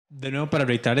De nuevo, para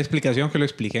reiterar la explicación que lo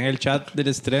expliqué en el chat del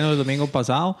estreno del domingo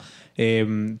pasado,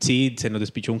 sí, se nos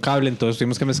despichó un cable, entonces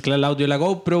tuvimos que mezclar el audio de la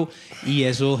GoPro y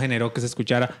eso generó que se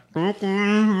escuchara.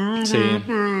 Sí.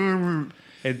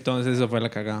 Entonces eso fue la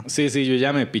cagada. Sí, yo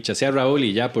ya me pichaseé a Raúl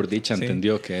y ya por dicha Sí.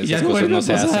 entendió que Y ya esas cosas no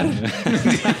se vuelve a hacen.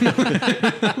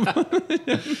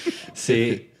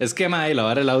 Sí, es que mae, la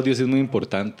vara del audio sí es muy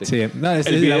importante. Sí, no,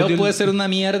 el video puede ser una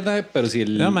mierda, pero si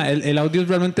el... No, el audio es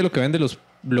realmente lo que vende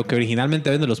lo que originalmente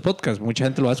vende los podcasts. Mucha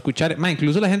gente lo va a escuchar.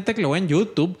 Incluso la gente que lo ve en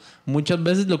YouTube, muchas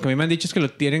veces lo que a mí me han dicho es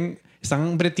que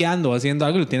están breteando, haciendo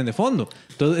algo y lo tienen de fondo.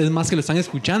 Entonces es más que lo están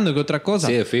escuchando que otra cosa.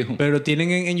 Sí, de fijo. Pero lo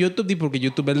tienen en YouTube porque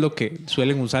YouTube es lo que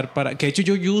suelen usar para... Que de hecho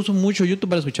yo uso mucho YouTube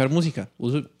para escuchar música.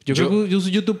 Yo creo que yo uso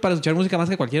YouTube para escuchar música más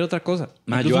que cualquier otra cosa.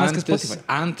 Yo más que Spotify.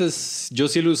 antes yo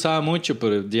sí lo usaba mucho,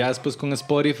 pero ya después con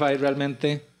Spotify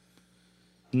realmente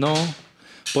no.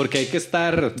 Porque hay que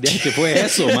estar... ¿Qué fue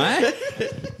eso, mae?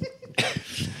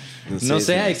 No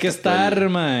sé, hay que estar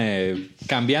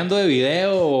cambiando de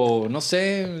video, no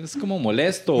sé, es como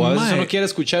molesto. O a veces uno quiere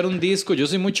escuchar un disco. Yo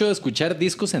soy mucho de escuchar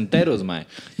discos enteros, mae.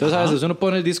 Entonces a veces uno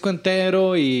pone el disco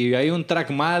entero y hay un track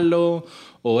malo,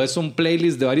 o es un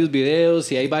playlist de varios videos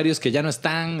y hay varios que ya no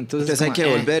están. Entonces hay que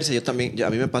volverse. Yo también, a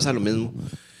mí me pasa lo mismo.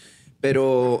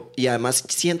 Pero, y además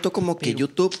siento como que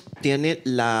YouTube tiene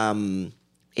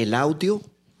el audio.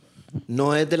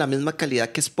 No es de la misma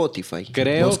calidad que Spotify.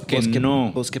 Creo que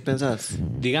no. ¿Vos qué pensás?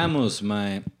 Digamos,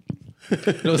 mae.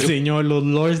 Los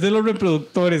lords de los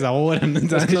reproductores ahora.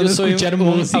 Es que yo soy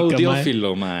un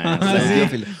audiófilo, mae.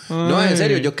 No, en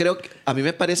serio, yo creo que a mí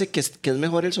me parece que es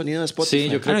mejor el sonido de Spotify. Sí,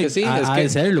 yo creo que sí. Es que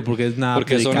serlo, porque es nada.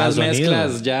 Porque son las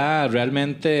mezclas sonido. ya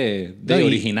realmente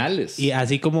originales. Y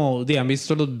así como han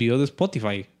visto los videos de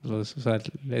Spotify. O sea,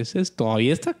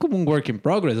 todavía está como un work in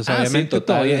progress. O sea, obviamente sí,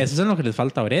 todavía eso es lo que les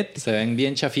falta ahorita. Se ven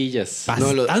bien chafillas.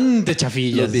 Bastante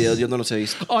chafillas. Los videos yo no los he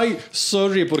visto. Ay,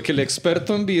 sorry, porque el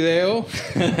experto en video...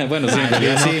 bueno, sí, en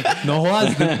realidad sí. No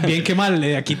jodas, bien que mal.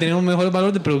 Aquí tenemos mejor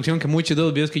valor de producción que muchos de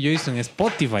los videos que yo he visto en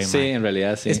Spotify. Sí, en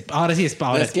realidad sí. Ahora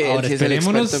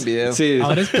esperémonos. En video. Sí.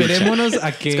 Ahora esperémonos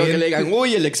a que... Es como que le digan,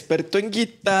 uy, el experto en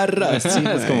guitarra. Sí,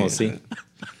 es como sí.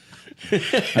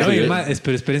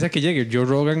 pero espérense a que llegue Joe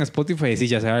Rogan a Spotify y sí,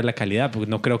 ya se va a ver la calidad, porque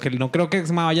no creo que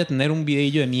se vaya a tener un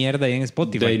videillo de mierda ahí en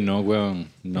Spotify. No, weón.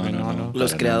 No.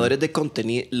 Los creadores de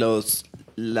contenido,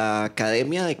 la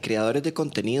academia de creadores de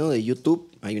contenido de YouTube,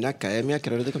 hay una academia de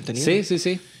creadores de contenido.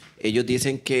 Sí. Ellos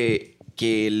dicen que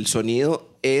el sonido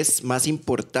es más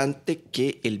importante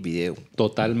que el video.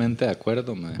 Totalmente de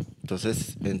acuerdo, man.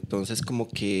 Entonces como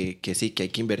que sí, que hay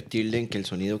que invertirle en que el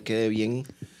sonido quede bien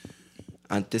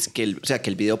antes que o sea, que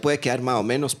el video puede quedar más o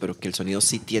menos, pero que el sonido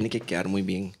sí tiene que quedar muy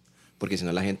bien, porque si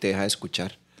no la gente deja de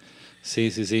escuchar. Sí.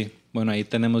 Bueno, ahí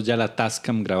tenemos ya la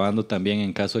Tascam grabando también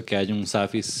en caso de que haya un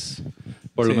Safis.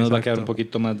 Por lo menos va a quedar un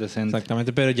poquito más decente.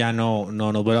 Exactamente, pero ya no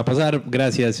nos vuelve a pasar.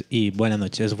 Gracias y buenas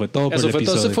noches. Eso fue todo por el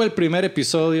episodio. Ese fue el primer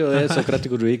episodio de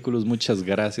Socráticos Ridículos. Muchas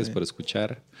gracias por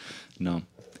escuchar. No.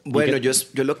 Bueno, yo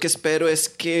lo que espero es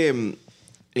que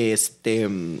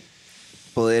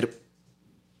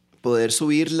poder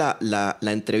subir la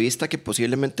entrevista, que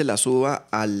posiblemente la suba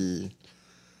al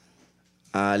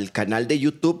canal de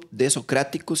YouTube de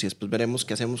Socráticos, y después veremos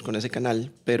qué hacemos con ese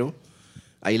canal, pero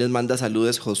ahí les manda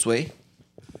saludos Josué.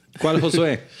 ¿Cuál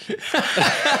Josué?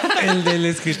 El del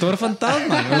escritor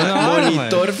fantasma.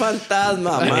 Monitor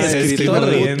fantasma, madre.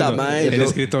 El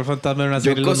escritor fantasma era una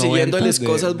serie de los 90s. Yo consiguiéndoles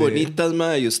cosas bonitas,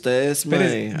 madre, y ustedes,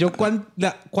 madre.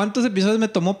 ¿Cuántos episodios me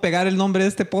tomó pegar el nombre de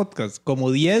este podcast?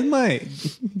 Como 10, madre.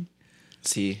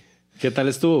 Sí. ¿Qué tal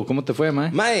estuvo? ¿Cómo te fue,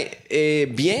 mae? Mae,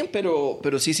 bien, pero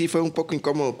sí fue un poco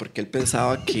incómodo porque él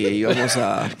pensaba que íbamos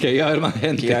a... que iba a haber más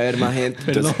gente. Que iba a haber más gente.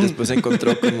 Entonces después se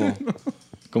encontró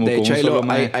como de hecho,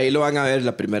 ahí lo van a ver,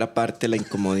 la primera parte, la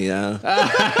incomodidad.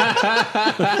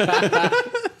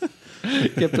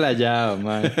 Qué playado,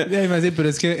 man. Sí, pero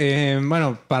es que,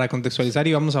 bueno, para contextualizar,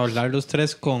 íbamos a hablar los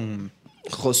tres con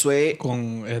Josué,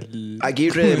 con el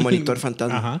Aguirre de Monitor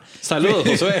Fantasma. Ajá. Saludos,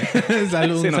 Josué.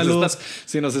 Saludos.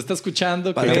 Si nos está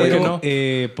escuchando, pero,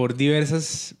 por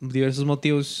diversos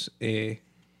motivos, de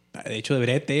hecho, de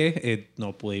brete,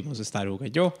 no pudimos estar Hugo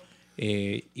y yo.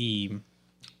 Y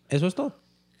eso es todo.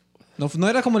 No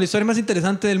era como la historia más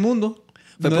interesante del mundo.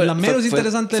 No es la menos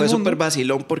interesante del mundo. Fue súper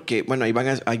vacilón porque, bueno, ahí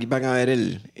van a ver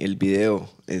el video,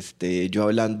 yo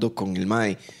hablando con el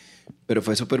mae. Pero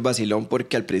fue súper vacilón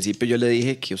porque al principio yo le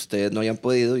dije que ustedes no habían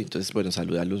podido. Y entonces, bueno,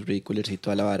 saludar a los ridiculers y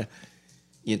toda la vara.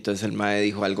 Y entonces el mae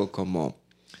dijo algo como...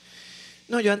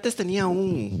 No, yo antes tenía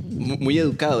muy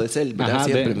educado, es él, ¿verdad? Ajá,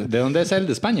 siempre. ¿De dónde es él?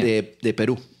 ¿De España? De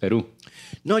Perú. Perú.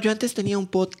 No, yo antes tenía un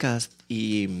podcast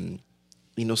y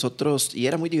nosotros, y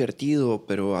era muy divertido,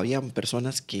 pero habían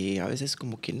personas que a veces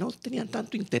como que no tenían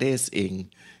tanto interés en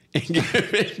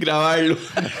grabarlo.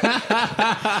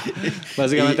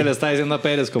 Básicamente le está diciendo a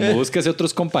Pérez, como búsquese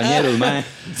otros compañeros, mae.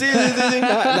 Sí.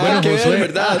 Nada Bueno, que ver, Josué.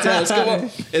 ¿verdad? O sea,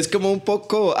 es como un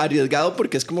poco arriesgado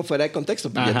porque es como fuera de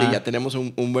contexto. Pero ya tenemos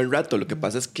un buen rato. Lo que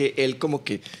pasa es que él como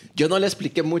que... Yo no le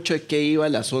expliqué mucho de qué iba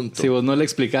el asunto. Si vos no le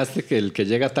explicaste que el que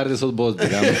llega tarde sos vos,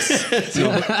 digamos.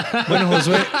 Bueno,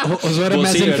 Josué ahora Vos me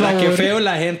hace sí, el ¿verdad? favor. Qué feo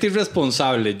la gente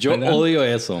irresponsable. Yo ¿Verdad? odio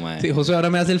eso, mae. Sí, Josué ahora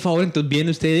me hace el favor, entonces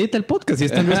viene usted y edita el podcast. Si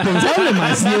es tan responsable,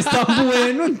 más si es tan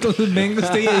bueno, entonces venga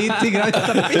usted y edita y graba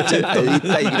esta fecha.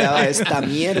 Edita y graba esta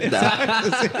mierda.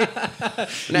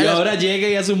 Y ahora llega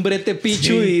y hace un brete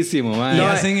pichudísimo, mae. Y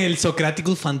hacen el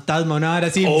Socraticus Fantasma, una hora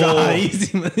así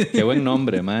bajadísima. Qué buen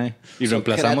nombre, mae. Y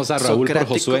reemplazamos a Raúl por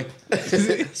Josué.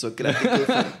 Socrático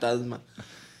fantasma.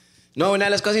 No, una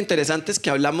de las cosas interesantes que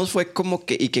hablamos fue como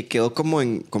que, y que quedó como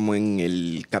en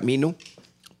el camino,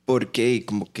 porque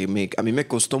como que a mí me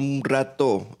costó un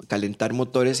rato calentar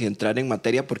motores y entrar en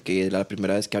materia porque era la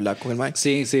primera vez que hablaba con el Mike.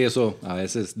 Sí, eso a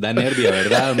veces da nervio,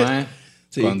 ¿verdad, mae?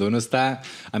 Sí. Cuando uno está...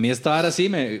 A mí esta hora sí,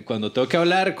 cuando tengo que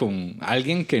hablar con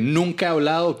alguien que nunca he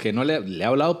hablado, que no le he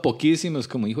hablado poquísimo, es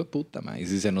como, hijo de puta, mae. Y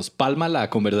si se nos palma la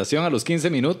conversación a los 15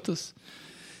 minutos.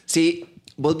 Sí,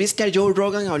 vos viste a Joe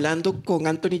Rogan hablando con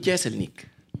Anthony Jeselnik.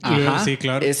 Ajá. Sí,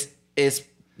 claro. Es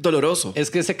doloroso.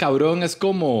 Es que ese cabrón es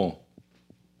como...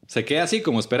 Se queda así,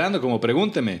 como esperando, como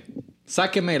pregúnteme.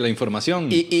 Sáqueme la información.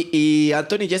 Y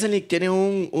Anthony Jeselnik tiene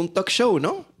un talk show,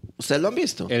 ¿no? ¿Ustedes lo han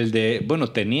visto? El de...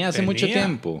 Bueno, tenía hace mucho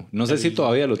tiempo. No sé si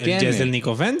todavía lo tiene. El Jeselnik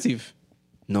Offensive.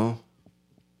 No,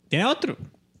 ¿Tiene otro?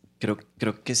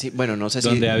 creo que sí. Bueno, no sé si...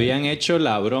 Donde habían hecho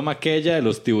la broma aquella de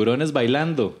los tiburones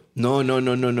bailando. No.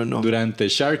 Durante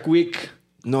Shark Week.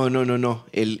 No.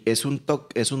 Es un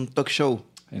talk show.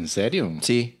 ¿En serio?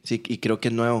 Sí, y creo que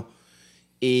es nuevo.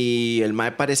 Y el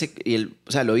mae parece...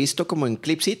 o sea, lo he visto como en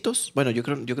clipsitos. Bueno, yo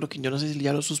creo que... Yo no sé si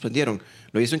ya lo suspendieron.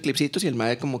 Lo he visto en clipsitos y el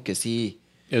mae como que sí...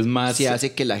 Es más... Sí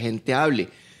hace que la gente hable.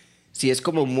 Sí es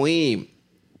como muy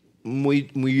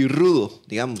rudo,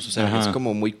 digamos. O sea, Ajá. es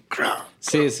como muy...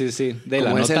 Sí. De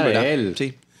la como es nota ¿verdad? de él.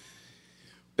 Sí.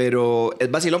 Pero es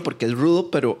vacilón porque es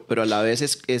rudo, pero a la vez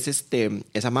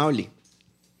es amable.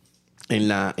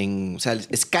 O sea,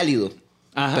 es cálido.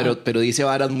 Ajá. Pero dice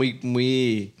varas muy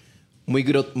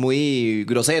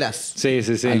groseras Sí.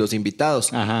 a los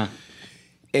invitados. Ajá.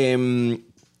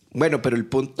 Bueno, pero el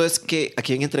punto es que ¿a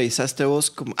quién entrevistaste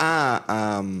vos?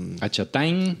 A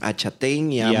Chatain. A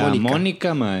Chatain y Y a a Mónica.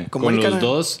 Mónica, mae. Con Con Mónica, los mae.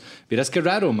 dos. Miras qué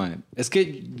raro, mae. Es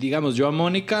que, digamos, yo a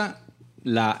Mónica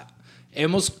la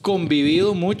hemos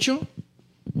convivido mucho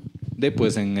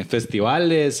pues en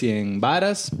festivales y en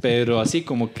varas, pero así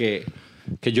como que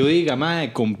yo diga,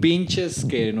 mae, con pinches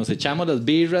que nos echamos las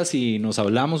birras y nos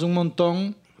hablamos un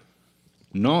montón.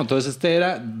 No, entonces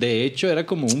de hecho, era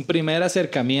como un primer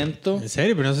acercamiento. ¿En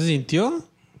serio? ¿Pero no se sintió? O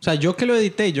sea, yo que lo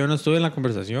edité, yo no estuve en la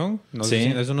conversación.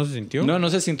 ¿Eso no se sintió? No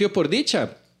se sintió por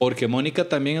dicha, porque Mónica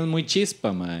también es muy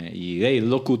chispa, mae, y es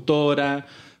locutora,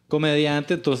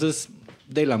 comediante, entonces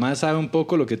la mae sabe un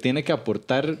poco lo que tiene que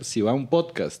aportar si va a un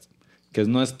podcast, que es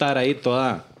no estar ahí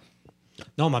toda...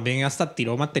 No, más bien hasta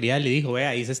tiró material y dijo,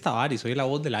 vea, hice esta vara y soy la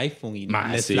voz del iPhone y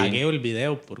les sí. flagueo el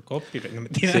video por copyright. No,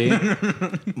 mentira. Sí.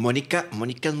 Mónica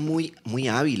es muy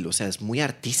hábil, o sea, es muy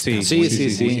artista.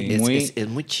 Sí. Es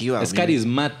muy chiva. Es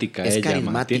carismática Es ella, mae.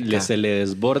 carismática. Se le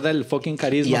desborda el fucking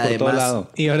carisma Y por todo además-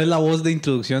 lado. Y ahora es la voz de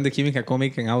introducción de Química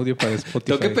Cómica en audio para Spotify.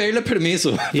 Tengo que pedirle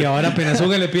permiso. Y ahora apenas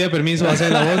Hugo le pide permiso a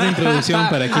hacer la voz de introducción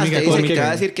para Hasta Química dice que Cómica. va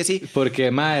a decir que sí. Porque,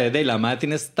 madre, la madre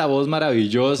tiene esta voz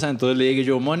maravillosa. Entonces le digo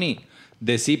yo, Moni,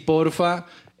 decí porfa,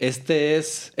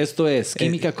 esto es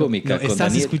Química Cómica. No, con estás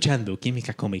Daniel. escuchando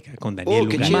Química Cómica con Daniel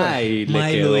qué Lugano. chido. Mae, le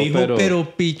Mae, quedó, lo dijo, pero-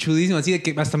 pero pichudísimo. Así de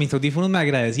que hasta mis audífonos me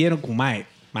agradecieron con Mae.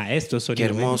 Maestro, Qué sonido.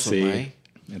 hermoso, Sí. mae.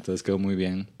 Entonces quedó muy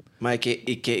bien. Mae,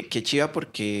 qué chiva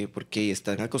porque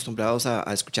están acostumbrados a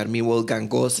escuchar mi voz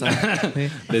gangosa.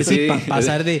 Decí-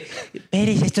 Pasar de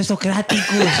Pérez, esto es Socráticos.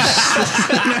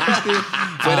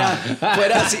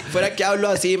 fuera que hablo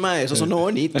así, mae, eso sonó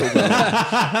bonito. Mae.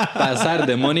 Pasar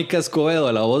de Mónica Escobedo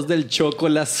a la voz del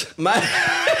Chocolas. Mae,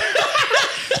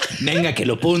 Venga, que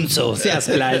lo punzo. Seas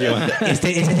playo.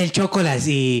 Ese es el Chocolas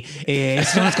y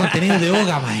estos son los contenidos de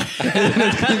Oga, Mae.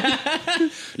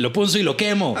 Lo punzo y lo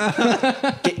quemo.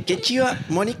 qué chiva.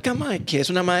 Mónica, mae, que es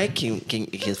una mae que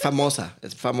es famosa.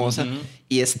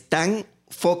 Y es tan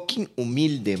fucking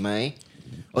humilde, mae.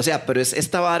 O sea, pero es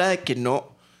esta vara de que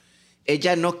no...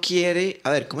 Ella no quiere...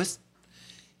 A ver, ¿cómo es?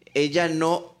 Ella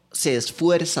no se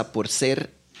esfuerza por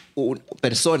ser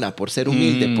persona, por ser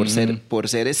humilde, por ser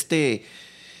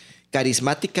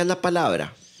carismática es la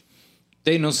palabra.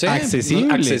 Sí, no sé.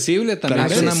 Accesible. Accesible también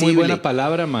es una muy buena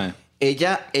palabra, mae.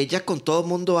 Ella con todo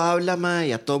mundo habla, ma,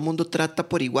 y a todo mundo trata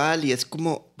por igual. Y es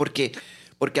como...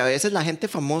 Porque a veces la gente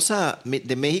famosa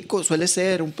de México suele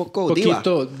ser un poco diva.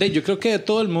 Yo creo que de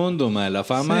todo el mundo, ma. La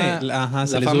fama, sí, la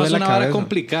fama es una vara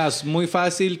complicada. Es muy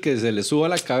fácil que se le suba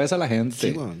la cabeza a la gente. Sí,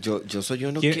 bueno, yo soy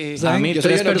uno que... A mí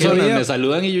 3 personas me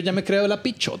saludan y yo ya me creo la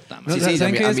pichota. Ma. Sí, a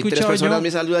mí 3 personas me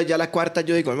saludan, ya la cuarta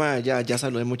yo digo, ma, ya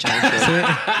saludé mucha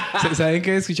gente. ¿Saben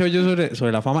qué he escuchado yo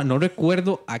sobre la fama? No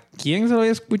recuerdo a quién se lo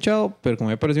había escuchado, pero como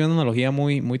me pareció una analogía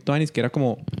muy, muy tuanis, que era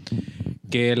como...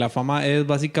 que la fama es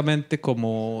básicamente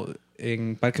como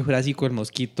en Parque Jurásico el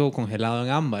mosquito congelado en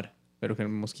ámbar, pero que el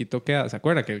mosquito queda, ¿se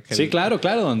acuerda? Sí, claro,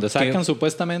 donde sacan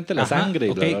supuestamente la sangre y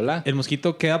bla, bla. El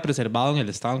mosquito queda preservado en el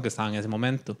estado en que estaba en ese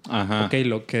momento. Ajá. Ok,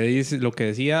 lo que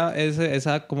decía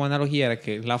esa como analogía era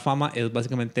que la fama es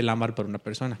básicamente el ámbar para una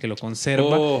persona, que lo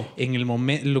conserva en el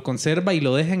momento, lo conserva y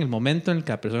lo deja en el momento en el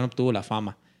que la persona obtuvo la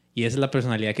fama. Y esa es la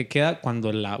personalidad que queda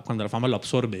cuando la fama lo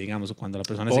absorbe, digamos, o cuando la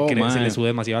persona se le sube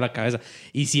demasiado a la cabeza.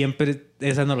 Y siempre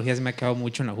esa analogía se me ha quedado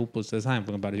mucho en la jupa, ustedes saben,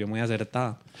 porque me pareció muy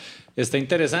acertada. Está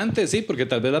interesante, sí, porque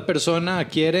tal vez la persona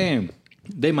quiere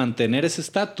mantener ese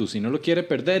estatus y no lo quiere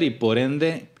perder y por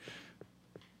ende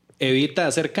evita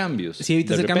hacer cambios. Sí,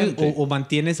 evita hacer cambios o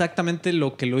mantiene exactamente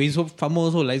lo que lo hizo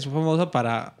famoso o la hizo famosa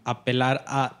para apelar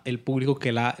al público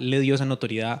que le dio esa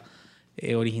notoriedad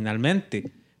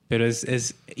originalmente. Pero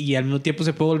y al mismo tiempo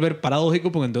se puede volver paradójico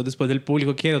porque entonces después del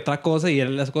público quiere otra cosa y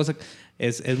las cosas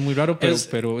es muy raro,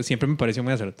 pero siempre me pareció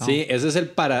muy acertado. Sí, ese es el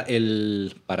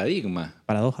paradigma.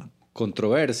 Paradoja.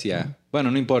 Controversia.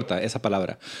 Bueno, no importa esa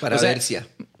palabra. Paraversia.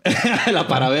 O sea, la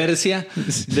paraversia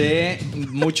de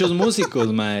muchos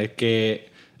músicos, mae, que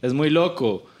es muy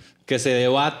loco. Que se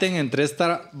debaten entre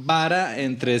esta vara,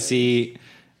 entre si,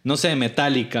 no sé,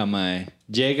 Metallica, mae.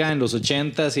 Llega en los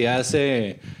 80s y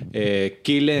hace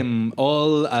Kill 'Em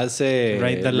All, hace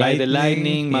Ride the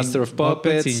Lightning, Master of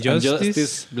Puppets,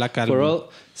 Injustice, Black Album. For All.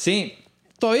 Sí,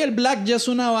 todavía el Black ya es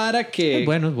una vara que... Es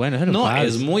bueno.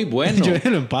 Es muy bueno. Yo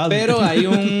déjalo en paz. Pero hay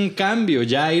un cambio.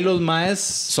 Ya ahí los maes...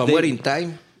 Somewhere in Time.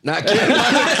 Nada,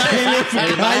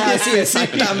 el mae sí,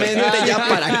 exactamente, ya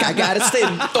para cagarse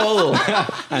en todo.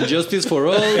 And Justice for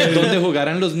All, donde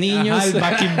jugarán los niños. Ajá, el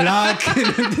Back in Black.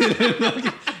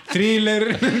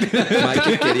 Thriller.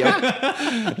 Mike quería...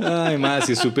 Ay, más,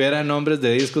 si supiera nombres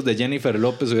de discos de Jennifer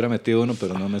López hubiera metido uno,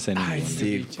 pero no me sé ninguno. Ay,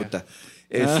 sí, puta.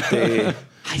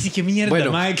 Ay, sí, qué mierda,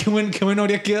 bueno, madre. Qué bueno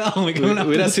habría quedado.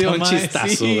 Hubiera sido un chistazo,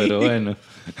 sí. pero bueno.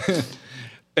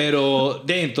 Pero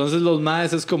entonces los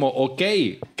maes es como, ok,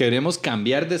 queremos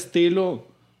cambiar de estilo,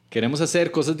 queremos hacer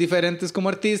cosas diferentes como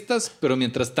artistas, pero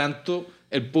mientras tanto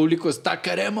el público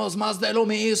queremos más de lo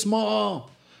mismo.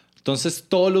 Entonces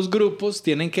todos los grupos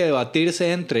tienen que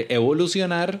debatirse entre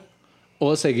evolucionar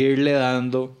o seguirle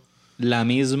dando la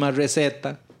misma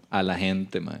receta a la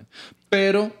gente, man.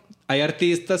 Pero hay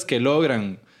artistas que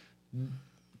logran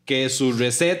que su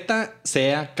receta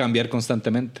sea cambiar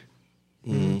constantemente.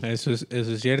 Eso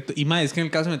es cierto. Y más, es que en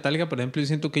el caso de Metallica, por ejemplo, yo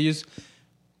siento que ellos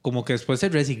como que después se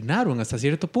resignaron hasta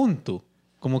cierto punto.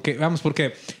 Como que, vamos,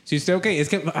 porque si usted, ok, es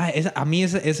que a mí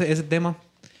ese tema,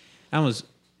 vamos,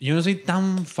 yo no soy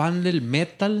tan fan del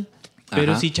metal,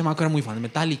 pero sí, chamaco, era muy fan de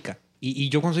Metallica. Y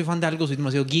yo cuando soy fan de algo soy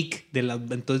demasiado geek.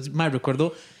 Entonces, me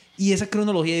recuerdo... Y esa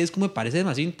cronología es como me parece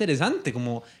demasiado interesante.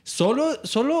 Como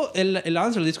solo el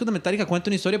avance de los discos de Metallica cuenta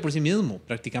una historia por sí mismo,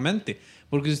 prácticamente.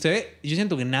 Porque si usted ve, yo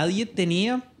siento que nadie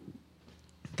tenía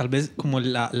tal vez como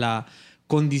la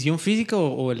condición física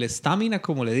o el estamina,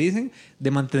 como le dicen,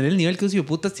 de mantener el nivel que los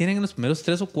hijoputas tienen en los primeros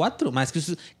 3 o 4. Más que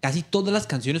casi todas las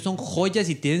canciones son joyas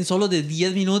y tienen solo de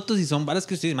 10 minutos y son varas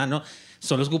que ustedes, mano,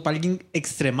 solo ocupa alguien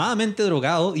extremadamente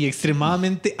drogado y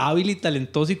extremadamente hábil y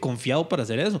talentoso y confiado para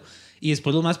hacer eso. Y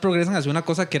después los más progresan hacia una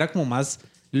cosa que era como más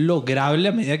lograble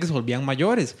a medida que se volvían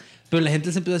mayores. Pero la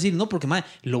gente se empezó a decir, no, porque madre,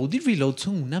 Load y Reload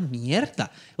son una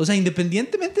mierda. O sea,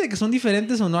 independientemente de que son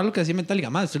diferentes o no a lo que hacía Metallica,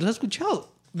 madre, ¿usted los ha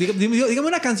escuchado? Dígame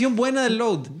una canción buena del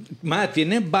Load. Madre,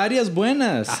 tiene varias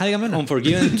buenas. Ajá, dígame una.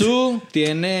 Unforgiven 2,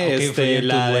 tiene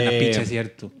la buena de... picha, es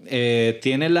cierto.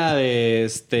 Tiene la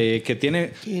de que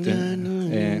tiene...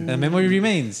 The Memory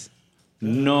Remains.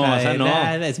 No, o sea, no.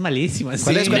 Es malísima.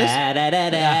 ¿Cuál es?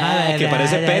 Ajá, que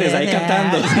parece Pérez ahí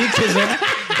cantando. Sí, que suena,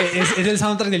 es el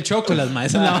soundtrack del Chocolas, ma.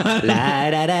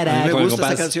 A mí me gusta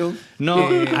esa canción. No,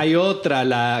 hay otra,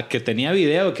 la que tenía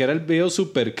video, que era el video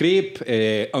Super Creep,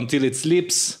 Until It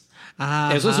Sleeps.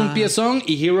 Eso es un piezón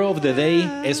y Hero of the Day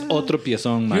es otro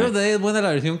piezón, man. Hero of the Day es buena la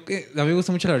versión. A mí me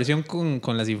gusta mucho la versión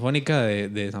con la Sinfónica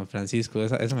de San Francisco.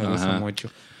 Esa me gusta mucho.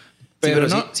 Pero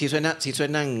no, sí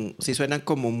suenan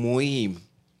como muy...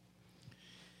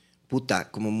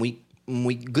 puta, como muy,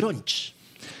 muy grunge.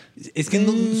 Es que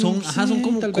son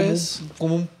como, tal vez.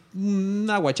 como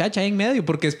una guachacha ahí en medio,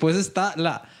 porque después está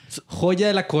la joya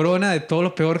de la corona de todo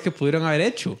lo peor que pudieron haber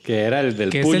hecho. Que era el del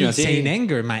que puño es así. el Saint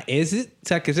Anger, ma.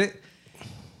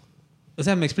 O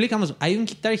sea, me explicamos. Hay un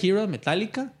Guitar Hero de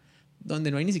Metallica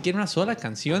donde no hay ni siquiera una sola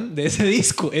canción de ese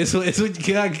disco.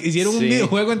 Hicieron un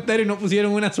videojuego entero y no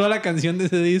pusieron una sola canción de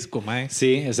ese disco, ma.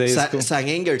 Sí, ese disco. Saint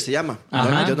Anger se llama.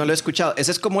 Ajá. Yo no lo he escuchado.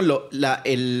 Ese es como el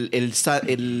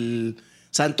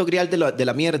santo grial de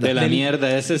la mierda. De la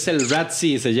mierda. Ese es el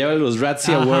Razzie. Se lleva los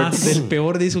Razzie Awards. Del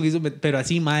peor disco que hizo. Pero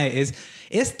así, mae,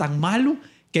 es tan malo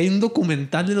que hay un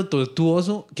documental de lo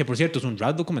tortuoso, que por cierto es un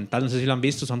rap documental, no sé si lo han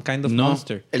visto, Some Kind of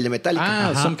Monster. El de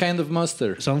Metallica. Some Kind of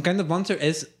Monster. Some Kind of Monster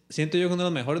siento yo, uno de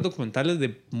los mejores documentales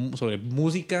sobre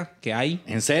música que hay.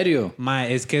 ¿En serio?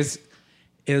 Mae, es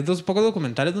de los pocos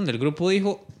documentales donde el grupo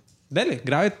dijo, dele,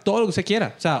 grabe todo lo que usted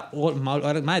quiera. O sea,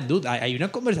 mae, dude, hay una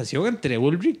conversación entre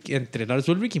Lars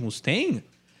Ulrich y Mustaine.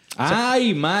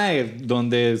 Ay, mae,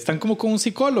 donde están como con un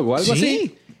psicólogo o algo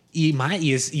así. Y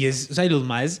mae, o sea, y los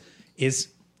maes es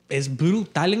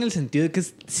brutal en el sentido de que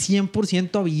es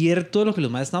 100% abierto de lo que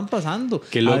los maes están pasando.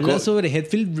 Qué loco. Habla sobre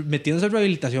Hetfield metiéndose en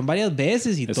rehabilitación varias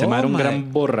veces y todo. Ese mae era un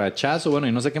gran borrachazo, bueno,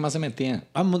 y no sé qué más se metía.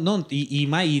 Vamos, no,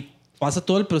 y pasa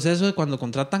todo el proceso de cuando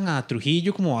contratan a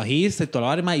Trujillo como bajista y toda la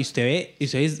vara, mae, y usted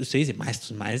dice, mae,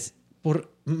 estos maes,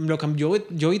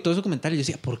 yo vi todo ese comentario y yo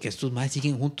decía, ¿por qué estos maes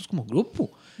siguen juntos como grupo?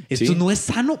 Esto no es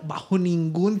sano bajo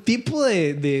ningún tipo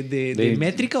de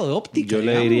métrica o de óptica. Yo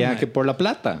le diría que por la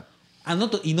plata.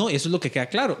 No, eso es lo que queda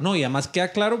claro. No, y además queda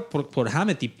claro por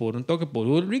Hammett y por un toque por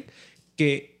Ulrich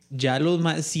que ya los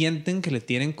más sienten que le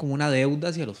tienen como una deuda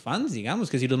hacia los fans, digamos.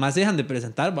 Que si los más dejan de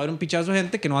presentar, va a haber un pichazo de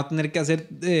gente que no va a tener que hacer,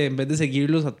 en vez de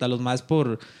seguirlos a los más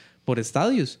por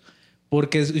estadios.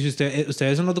 Porque si usted ve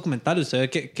en los documentales, usted ve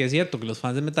que es cierto que los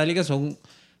fans de Metallica son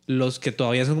los que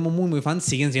todavía son como muy, muy fans,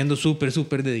 siguen siendo súper,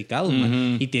 súper dedicados,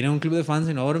 man. Y tienen un club de fans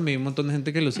enorme y un montón de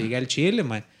gente que los sigue al Chile,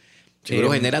 man.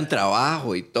 Seguro generan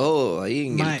trabajo y todo ahí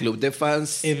en el club de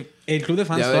fans. El club de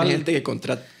fans. Ya hay gente que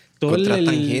contratan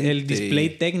el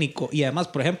display técnico. Y además,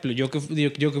 por ejemplo, yo que fui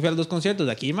a los dos conciertos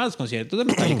de aquí, los conciertos de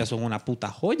Metallica son una puta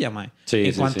joya, man.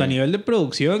 En cuanto a nivel de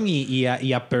producción y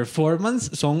a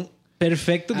performance, son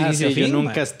perfectos de inicio a fin, yo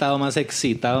nunca he estado más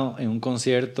excitado en un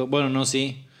concierto. Bueno, no,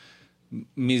 sí.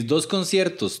 Mis dos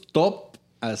conciertos top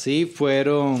así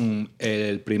fueron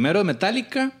el primero de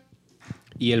Metallica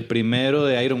y el primero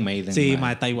de Iron Maiden. Sí,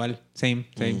 ma, está igual. Same.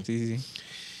 Sí.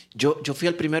 Yo fui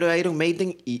al primero de Iron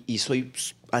Maiden y soy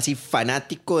así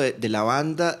fanático de la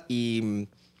banda y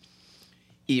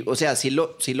o sea, sí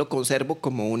lo conservo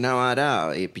como una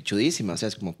vara pichudísima. O sea,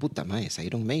 es como, puta madre, es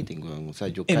Iron Maiden, güey. O sea,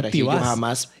 yo carajillo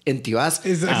jamás... En Tibás.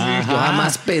 Yo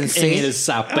jamás pensé... En el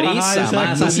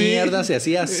Saprissa, esa mierda se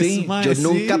hacía así. Yo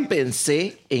nunca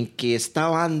pensé en que esta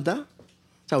banda...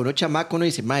 O sea, uno chamaco, uno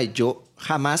dice, madre, yo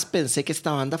jamás pensé que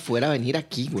esta banda fuera a venir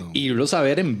aquí, güey. Y irlo a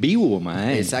ver en vivo,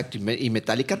 madre. Exacto. Y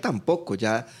Metallica tampoco,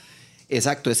 ya...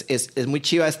 Exacto, es muy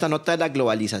chiva esta nota de la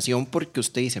globalización porque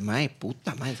usted dice, madre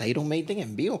puta, madre, es Iron Maiden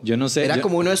en vivo. Yo no sé. Era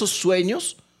como uno de esos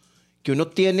sueños que uno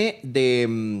tiene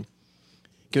de...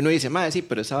 Que uno dice, madre, sí,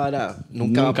 pero esa vara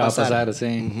nunca va a pasar. Sí.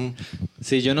 Uh-huh.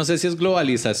 Sí, yo no sé si es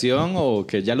globalización o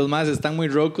que ya los más están muy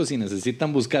rocos y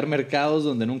necesitan buscar mercados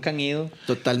donde nunca han ido.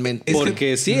 Totalmente.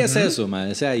 Porque sí es eso,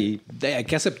 madre. O sea, y hay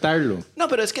que aceptarlo. No,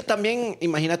 pero es que también,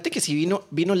 imagínate que si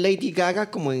vino Lady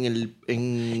Gaga como en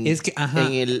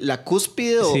la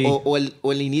cúspide o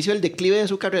el inicio del declive de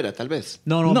su carrera, tal vez.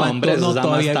 No, hombre,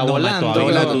 todavía está volando.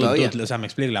 Todavía. O sea, me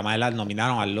explico, la madre la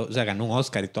nominaron, o sea, ganó un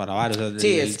Oscar y toda la vara. O sea,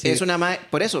 sí, es una madre...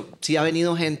 Por eso, sí ha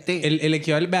venido gente... El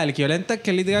equivalente a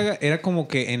que Lady Gaga era como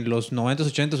que en los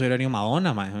 90s, 80s hubiera venido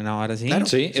Madonna, man, una hora así. Claro.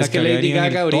 Sí, o sea, es que Lady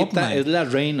Gaga ahorita es la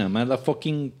reina, más la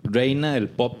fucking reina del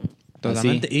pop.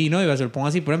 Totalmente. Así. Y no, iba a ser, pongo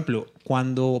así, por ejemplo,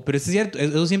 pero es cierto,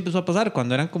 eso sí empezó a pasar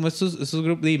cuando eran como estos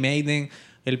grupos de Maiden,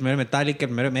 el primero Metallica, el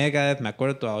primero Megadeth, me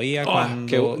acuerdo todavía.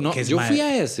 Yo fui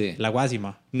a ese. La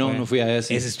Guásima. No fui a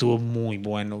ese. Ese estuvo muy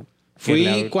bueno.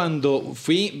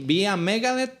 Vi a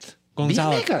Megadeth. Con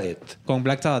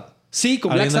Black Sabbath. Sí,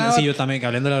 con Black Sabbath. Sí, yo también,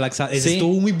 hablando de la Black Sabbath. Ese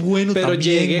estuvo muy bueno pero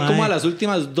también, llegué como a las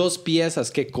últimas 2 piezas.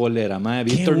 Qué cólera, madre.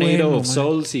 Vi Tornado of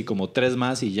Souls y como 3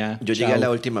 más y ya. Yo llegué a la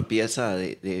última pieza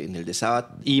en el de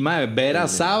Sabbath. Y, madre, ver a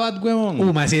Sabbath,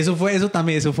 huevón. Sí, eso fue.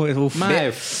 Madre,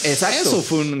 exacto. Eso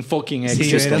fue un fucking éxito. Sí,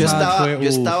 yo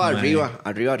estaba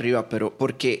arriba, pero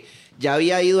porque ya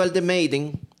había ido al de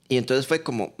Maiden y entonces fue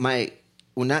como, madre,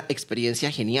 una experiencia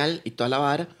genial y toda la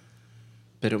vara.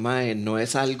 Pero, mae, no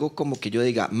es algo como que yo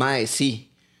diga, mae, sí,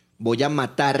 voy a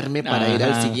matarme para ir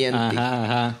al siguiente.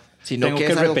 sino tengo que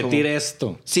que es algo repetir como-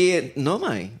 esto. Sí, no,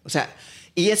 mae. O sea,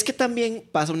 y es que también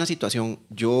pasa una situación.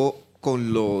 Yo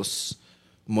con los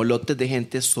molotes de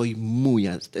gente soy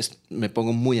me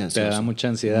pongo muy ansioso. da mucha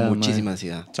ansiedad, Muchísima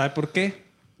ansiedad. ¿Sabe por qué?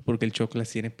 Porque el Choclas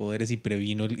tiene poderes y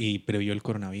previó el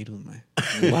coronavirus, mae.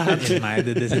 El mae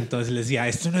desde ese entonces le decía,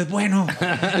 esto no es bueno.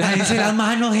 Lávense las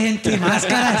manos, gente.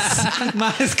 Máscaras.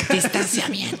 Máscaras.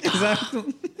 Distanciamiento. Exacto.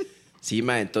 Sí,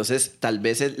 mae. Entonces, tal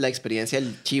vez la experiencia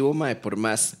del chivo, mae, por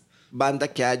más banda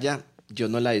que haya, yo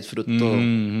no la disfruto.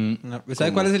 Mm-hmm. No,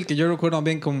 ¿sabe cuál es el que yo recuerdo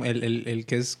bien como el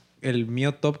que es el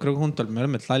mío top, creo que junto al mío de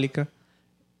Metallica?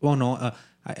 O no,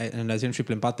 en la edición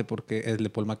triple empate porque es de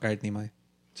Paul McCartney, mae.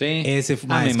 Sí. Ese,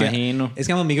 me es que- imagino. Es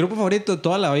que mi grupo favorito de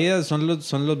toda la vida son los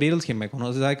Beatles. Quien me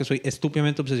conoce sabe que soy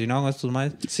estúpidamente obsesionado con estos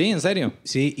maes. Sí, en serio.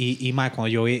 Sí, y mae, cuando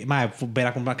yo vi ver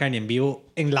a Paul McCartney en vivo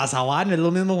en La Sabana, es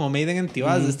lo mismo como Maiden en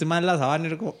Tibás. Este mae en La Sabana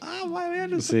era como, mae,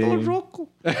 vean, está Sí. todo roco.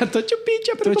 Tocho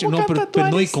picha, pero Tocho, ¿cómo no, canta pero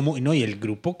no, Tuanis? y el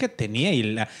grupo que tenía,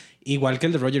 igual que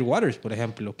el de Roger Waters, por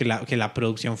ejemplo, que la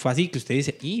producción fue así, que usted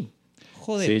dice,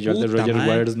 joder. Sí, yo al de puta, Roger mae".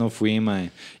 Waters no fui,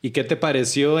 mae. ¿Y qué te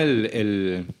pareció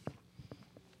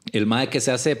el mae que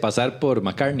se hace pasar por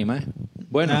McCartney, mae?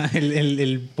 Bueno. Ah,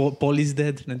 el Paul is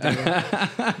dead. ¿No entiendo?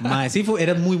 Mae, sí,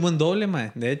 era muy buen doble,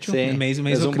 mae. De hecho, Sí, me hizo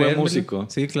es un buen creérmelo. músico.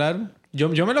 Sí, claro. Yo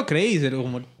me lo creí,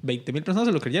 como 20,000 personas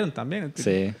se lo creyeron también.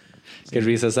 Sí. Qué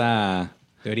risa esa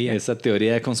Teoría. Esa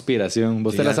teoría de conspiración.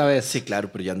 ¿Vos Sí, te la ya- sabes? Sí, claro,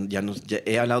 pero ya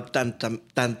he hablado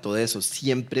tanto de eso.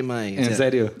 Siempre, mae. ¿En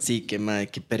serio? Sí, mae,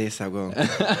 qué pereza, weón.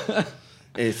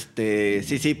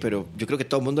 Sí, pero yo creo que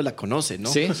todo el mundo la conoce, ¿no?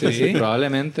 Sí,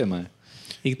 probablemente, mae.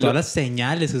 Y todas las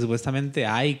señales que supuestamente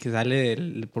hay, que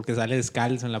porque sale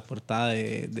descalzo en la portada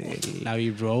de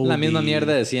Abbey Road. La misma y-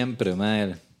 mierda de siempre,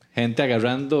 mae. Gente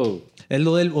agarrando... Es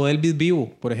lo del Elvis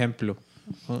vivo, por ejemplo.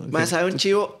 Mae, ¿sabe un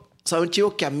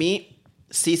chivo que a mí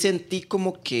sí sentí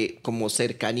como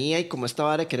cercanía y como esta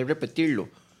vara de querer repetirlo?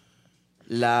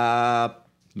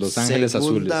 Los Ángeles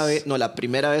segunda Azules. la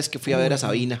primera vez que fui a ver a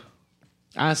Sabina.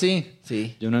 Ah, sí.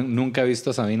 Sí, Yo nunca he visto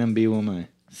a Sabina en vivo, mae.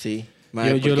 sí. Yo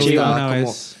lo porque vi estaba una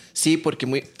vez. Sí, porque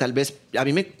tal vez... A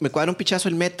mí me cuadra un pichazo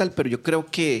el metal, pero yo creo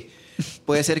que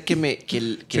puede ser que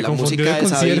Se la confundió música de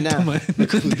concierto, Sabina... mae.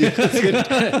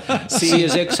 Sí,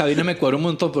 ese Sabina me cuadra un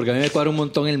montón porque a mí me cuadra un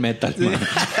montón el metal, mae.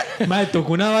 Madre,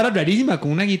 tocó una vara rarísima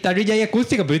con una guitarrilla y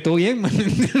acústica, pero todo bien, man.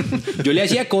 Yo le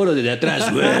hacía coro desde atrás,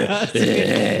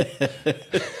 güey.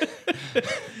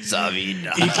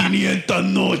 Sabina. Y 500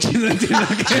 noches. No entiendo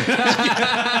qué.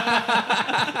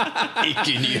 Y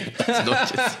 500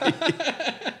 noches.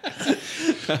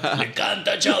 ¡Me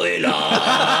canta Chabela!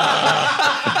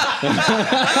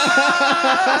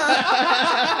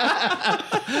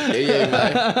 Qué bien,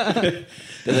 mae.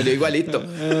 Te salió igualito.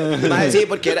 Mae, sí,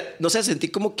 porque no sé, sentí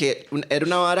como que era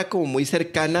una vara como muy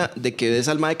cercana de que ves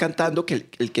al mae cantando, que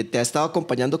el que te ha estado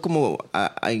acompañando como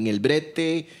en el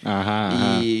brete.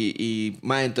 Ajá. Y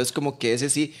mae, entonces como que ese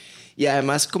sí. Y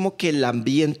además como que el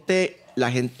ambiente,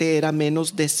 la gente era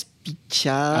menos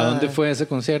despichada. ¿A dónde fue ese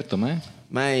concierto, mae?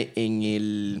 Mae,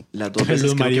 las dos Carlos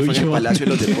veces creo María que fue en el Ulloa. Palacio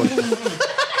de los Deportes.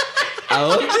 ¿A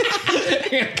dónde?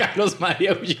 Carlos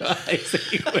María Ulloa. Ese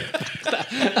hijo de puta.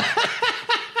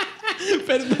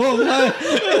 Perdón, madre.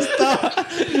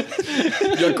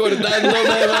 Yo acordándome,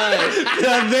 mae.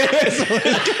 Tras de eso.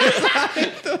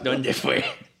 ¿Dónde fue?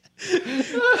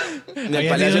 En el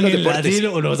Había Palacio sido de los en el Deportes.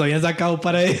 asilo o nos habían sacado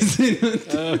para eso.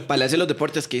 Palacio de los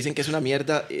Deportes, que dicen que es una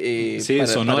mierda. Sí, para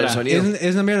sonora. el sonido.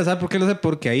 Es una mierda, ¿sabes por qué lo sé?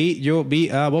 Porque ahí yo vi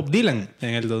a Bob Dylan en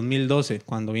el 2012,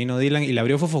 cuando vino Dylan, y la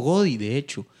abrió Fofo Godi, de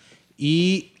hecho.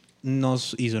 Y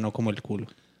sonó como el culo.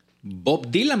 Bob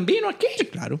Dylan vino aquí.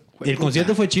 Claro. El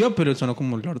concierto fue chido, pero sonó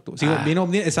como el orto. Sí, vino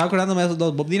Bob Dylan, estaba acordándome de esos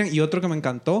dos, Bob Dylan, y otro que me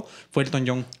encantó fue Elton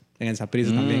John en el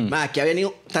Saprissa también. Ma, aquí ha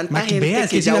venido tanta Ma, que gente veas,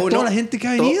 que ya siga uno... toda la gente que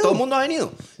ha venido. Todo el mundo ha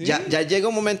venido. Ya llega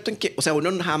un momento en que... O sea, uno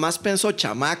jamás pensó,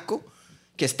 chamaco,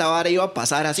 que esta vara iba a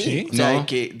pasar así. Sí. O sea, No.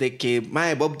 de que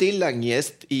Bob Dylan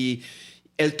y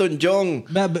Elton John...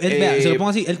 Vea, se lo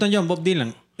pongo así: Elton John, Bob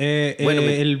Dylan. Bueno,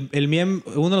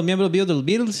 uno de los miembros vivos de los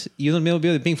Beatles y uno de los miembros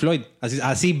vivos de Pink Floyd.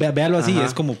 Así véalo así, Ajá.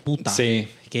 es como puta. Sí.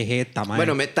 Qué jeta, man.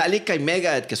 Bueno, Metallica y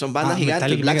Megadeth, que son bandas gigantes.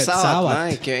 Metallica, Black Megadeth, Sabbath, Sabbath.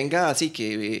 mae, que venga así,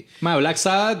 que... Ma, Black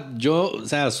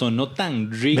Sabbath, sonó tan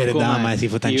rico, Verdad, ma. ma, sí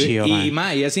fue tan chido, y,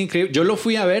 ma. y es increíble. Yo lo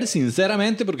fui a ver,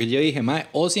 sinceramente, porque yo dije, ma,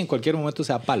 Ozzy en cualquier momento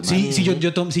se va a palmar. sí,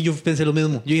 yo pensé lo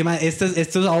mismo. Yo dije, man, esto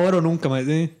es ahora o nunca,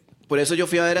 man. Por eso yo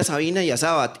fui a ver a Sabina y a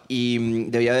Sabbath. Y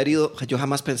debía haber ido... Yo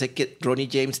jamás pensé que Ronnie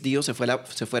James Dio se fuera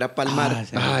a palmar. Ah,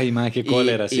 sí. Ay, ma, qué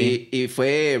cólera, sí. Y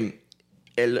fue...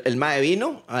 el mae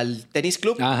vino al tenis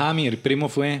club. Ajá, mi primo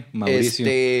fue, Mauricio.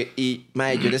 Y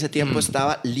mae, yo en ese tiempo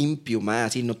estaba limpio, mae,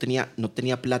 así no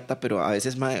tenía plata, pero a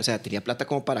veces, mae, o sea, tenía plata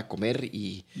como para comer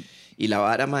y la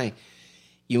vara, mae.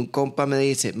 Y un compa me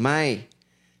dice, mae,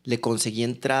 le conseguí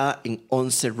entrada en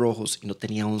 11 rojos y no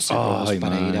tenía 11 rojos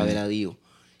para ir a ver a Dio.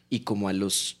 Y como a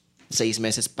los 6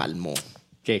 meses palmó.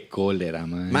 Qué cólera,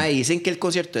 mae. Mae, dicen que el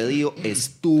concierto de Dio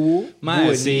estuvo mae,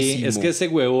 buenísimo. sí, es que ese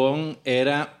huevón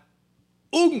era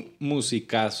un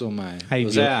musicazo, mae. Ay,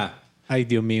 o sea... Ay,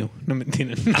 Dios mío, no me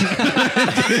entienden.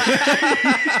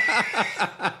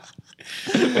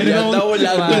 Ya anda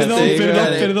volando.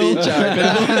 Perdón.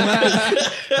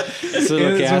 Eso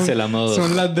es lo que hace la moda.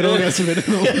 Son las drogas,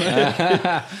 perdón.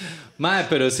 Mae,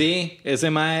 pero sí, ese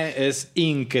mae es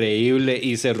increíble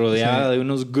y se rodeaba de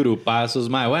unos grupazos,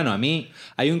 mae. Bueno, a mí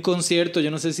hay un concierto, yo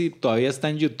no sé si todavía está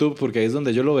en YouTube porque ahí es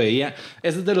donde yo lo veía.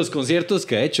 Ese es de los conciertos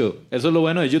que he hecho. Eso es lo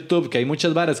bueno de YouTube, que hay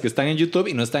muchas varas que están en YouTube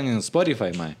y no están en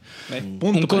Spotify, mae.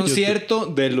 Un concierto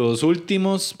de los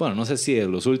últimos, bueno, no sé si de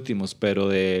los últimos, pero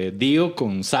de Dio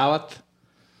con Sabbath.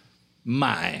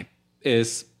 Mae,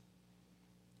 es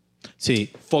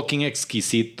Sí. fucking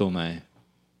exquisito, mae.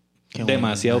 Qué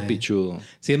Demasiado bueno, pichudo.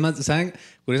 Sí, es más, ¿saben?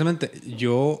 Curiosamente,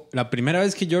 la primera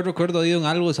vez que yo recuerdo Dio en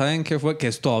algo, ¿saben qué fue? Que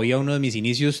es todavía uno de mis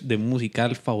inicios de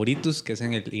musical favoritos, que es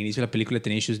en el inicio de la película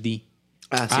Tenacious D.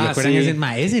 Ah, sí. ¿Se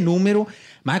acuerdan? sí. Ese número,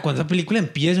 cuando esa película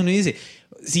empieza, uno dice,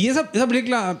 sí, esa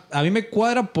película a mí me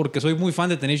cuadra porque soy muy fan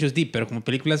de Tenacious D, pero como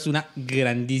película es una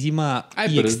grandísima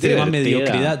y pero es extrema divertida.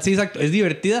 mediocridad. Sí, exacto, es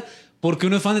divertida. Porque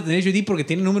uno es fan de Tenacious D porque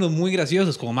tiene números muy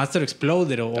graciosos como Master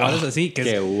Exploder o algo así. Que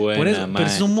qué es, buena, por eso, mae. pero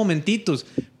son momentitos.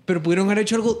 Pero pudieron haber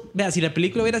hecho algo... Vea, si la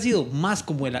película hubiera sido más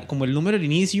como el número del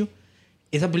inicio,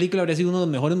 esa película habría sido uno de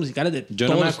los mejores musicales de Yo todos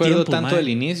no me los acuerdo tiempos, tanto mae. del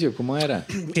inicio, ¿cómo era?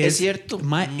 Que Es cierto.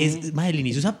 El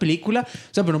inicio de esa película,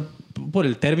 o sea, pero por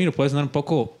el término puede sonar un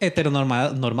poco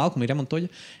heteronormado, como diría Montoya.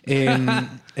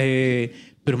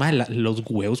 Pero, mae, los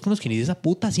huevos con los que inicia esa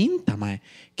puta cinta, mae.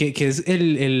 Que es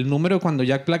el número cuando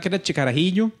Jack Black era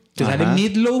chicarajillo. Que Ajá. sale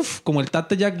Meatloaf como el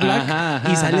tata Jack Black.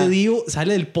 Ajá, y sale ajá. Dio,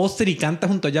 sale del póster y canta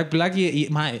junto a Jack Black. Y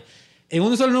mae, en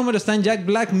un solo número están Jack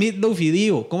Black, Meatloaf y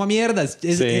Dio. ¿Cómo mierda? Sí.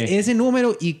 Ese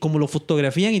número y como lo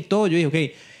fotografían y todo. Yo dije,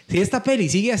 ok, si esta peli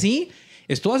sigue así,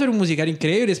 esto va a ser un musical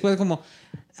increíble. Y después como...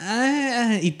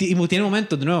 y tiene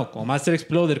momentos de nuevo, como Master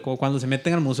Exploder, como cuando se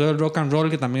meten al Museo del Rock and Roll,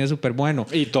 que también es súper bueno.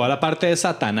 Y toda la parte de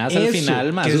Satanás al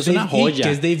final, más. que Eso es una joya.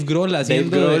 Que es Dave Grohl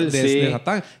haciendo Dave Grohl, de sí.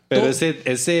 Satán. Pero Todo-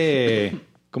 ese...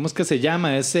 ¿Cómo es que se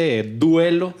llama? Ese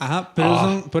duelo. Ajá,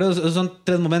 pero esos son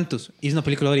 3 momentos. Y es una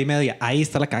película de hora y media. Ahí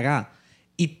está la cagada.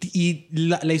 Y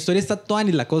la historia está toda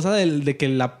y la cosa de que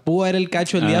la púa era el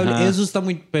cacho del Ajá. diablo. Eso está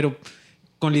muy... Pero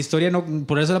con la historia no...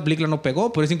 Por eso la película no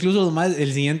pegó. Por eso incluso más,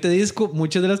 el siguiente disco,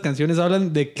 muchas de las canciones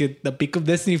hablan de que The Peak of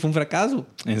Destiny fue un fracaso.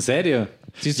 ¿En serio?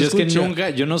 Sí, se Yo es que escucha.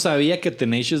 yo no sabía que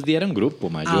Tenacious D era un grupo,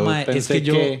 ma. Yo Ma, es pensé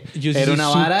que yo era soy una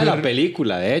vara de la súper-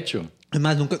 película, de hecho. Es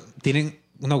más, nunca tienen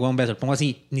una huevón beso. Lo pongo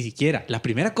así, ni siquiera. La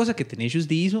primera cosa que Tenacious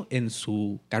D hizo en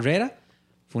su carrera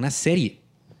fue una serie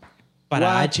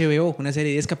para What? HBO, una serie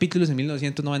de 10 capítulos en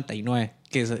 1999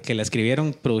 que la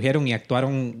escribieron, produjeron y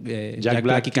actuaron Jack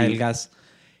Black y Kyle Gass.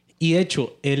 Y de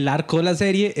hecho, el arco de la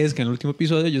serie es que en el último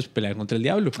episodio ellos pelean contra el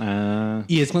diablo. Ah.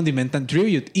 Y es cuando inventan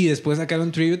Tribute. Y después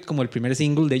sacaron Tribute como el primer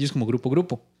single de ellos como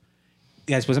grupo.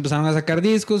 Y después empezaron a sacar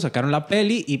discos, sacaron la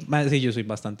peli y sí, yo soy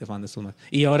bastante fan de estos más.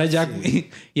 Y ahora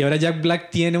Jack Black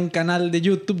tiene un canal de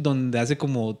YouTube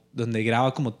donde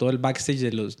graba como todo el backstage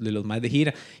de los más de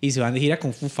gira y se van de gira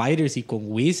con Foo Fighters y con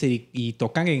Weezer y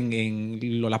tocan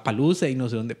en Lollapalooza y no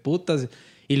sé dónde putas.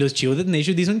 Y los chivos de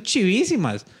Tenacious D son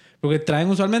chivísimas. Porque traen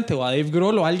usualmente o a Dave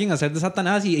Grohl o a alguien a hacer de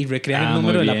Satanás y recrean el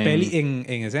número de muy la bien. peli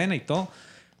en escena y todo.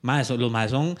 Los más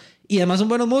son... Y además son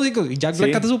buenos músicos. Y Jack Black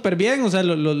Sí. canta súper bien. O sea,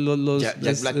 los...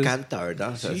 Jack Black canta,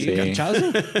 ¿verdad? O sea, Sí, Sí. cachazo.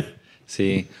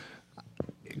 Sí.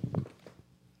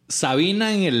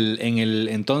 Sabina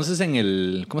entonces en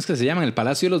el ¿cómo es que se llama? En el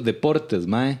Palacio de los Deportes,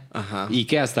 mae. Ajá. Y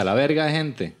que hasta la verga de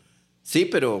gente. Sí,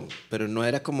 pero no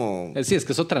era como... Sí, es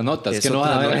que es otra nota, es Es que no va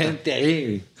a otra haber nota. gente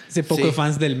ahí. Ese poco Sí. de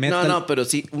fans del metal. No, pero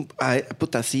sí,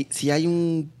 puta, sí hay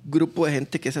un grupo de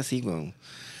gente que es así, weón.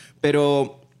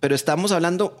 Pero estamos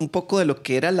hablando un poco de lo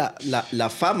que era la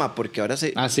fama, porque ahora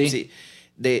se... Ah, sí.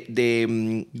 De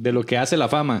De lo que hace la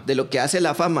fama. lo que hace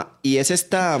la fama. Y es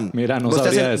esta... Mira, no ¿vos te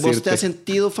sabría has, ¿Vos te decirte. has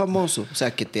sentido famoso? O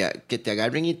sea, que te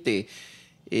agarren y te...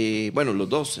 bueno, los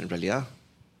dos, en realidad.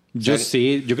 Yo O sea,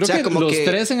 sí, yo creo o sea, que como los que-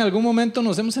 tres en algún momento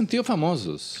nos hemos sentido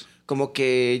famosos. Como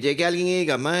que llegue alguien y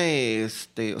diga, mae,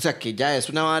 o sea, que ya es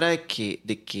una vara de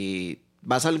que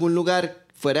vas a algún lugar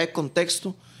fuera de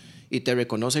contexto y te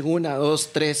reconocen 1, 2,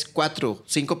 3, 4,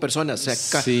 5 personas. O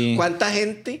sea, Sí. ¿cuánta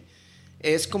gente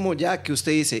es como ya que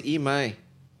usted dice, y mae?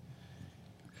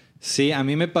 Sí, a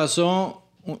mí me pasó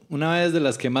una vez de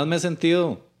las que más me he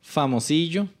sentido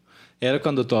famosillo. Era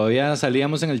cuando todavía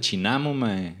salíamos en el Chinamo,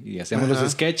 mae, y hacíamos Ajá.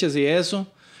 los sketches y eso.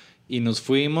 Y nos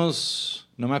fuimos,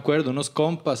 no me acuerdo, unos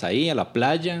compas ahí a la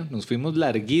playa. Nos fuimos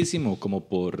larguísimo, como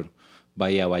por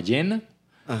Bahía Ballena.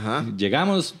 Ajá.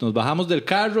 Llegamos, nos bajamos del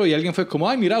carro y alguien fue como,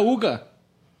 ay, mira, Uga.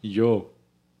 Y yo,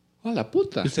 a la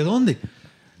puta. ¿Y usted dónde?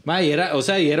 Mae, y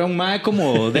era un mae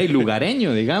como de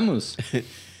lugareño, digamos.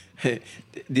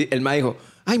 El mae dijo,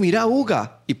 ay, mira,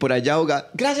 Uga. Y por allá, Uga,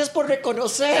 gracias por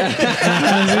reconocer.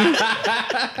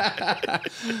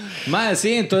 Mae,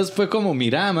 sí, entonces fue como,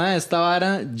 mira, mae, esta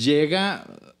vara llega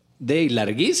de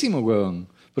larguísimo, weón.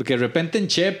 Porque de repente en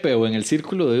Chepe o en el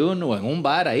círculo de uno o en un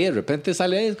bar ahí, de repente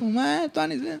sale ahí, es como, mae,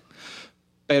 Tony.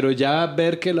 Pero ya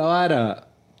ver que la vara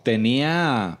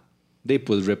tenía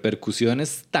pues,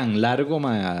 repercusiones tan largo,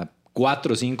 mae, a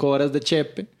 4 o 5 horas de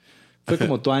Chepe, fue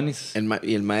como Tuanis.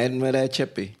 Y el mae no era de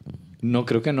Chepe. No,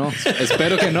 creo que no.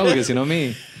 Espero que no, porque si no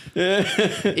mi...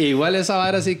 Igual esa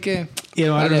vara sí que... Y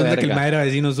el vale resulta que el verga. mae era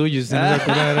vecino suyo. Usted no se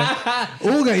acuerda, ¿verdad?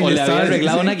 Uga, y O le estaba- había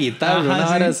arreglado sí. una guitarra, Ajá, una sí.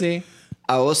 vara así.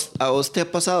 ¿A vos te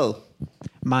ha pasado?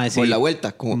 Mae, sí. Por la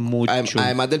vuelta. Como, Mucho.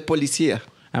 Además del policía.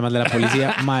 Además de la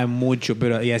policía, mae, mucho.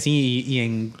 Pero y así, y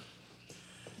en...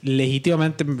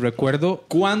 Legítimamente me recuerdo...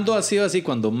 ¿Cuándo ha sido así?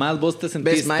 Cuando más vos te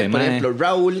sentiste, ¿Ves, mae? Por ejemplo,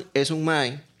 Raúl es un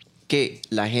mae que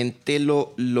la gente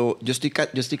yo estoy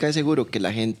casi seguro que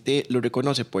la gente lo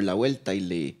reconoce por la vuelta y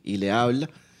le habla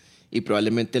y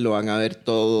probablemente lo van a ver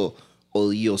todo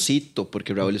odiosito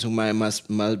porque Raúl es un mae más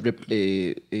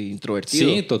introvertido.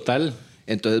 Sí, total.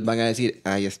 Entonces van a decir,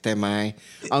 ay, este mae.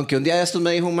 Aunque un día de estos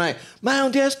me dijo un mae,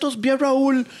 un día de estos vi a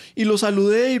Raúl y lo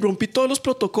saludé y rompí todos los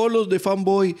protocolos de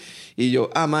fanboy. Y yo,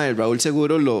 mae, Raúl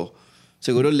seguro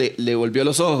le volvió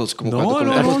los ojos, como cuando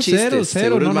contamos chistes. cero.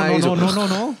 Seguro el No, mae hizo,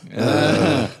 no.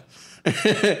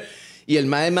 Y el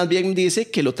mae más bien dice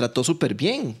que lo trató súper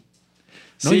bien.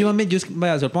 No, Sí. yo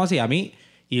vaya, se lo pongo así, a mí,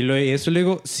 y eso lo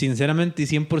digo sinceramente y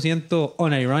 100%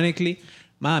 unironically,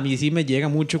 a mí sí me llega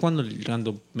mucho cuando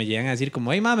me llegan a decir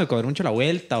como, hey, me cobró mucho la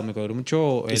vuelta, o me cobró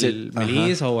mucho el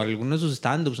Melissa, o alguno de sus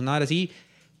stand-ups, una hora así,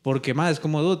 porque, es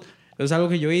como, dude, es algo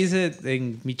que yo hice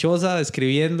en mi choza,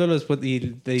 escribiéndolo después,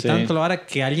 y editando Sí. la hora,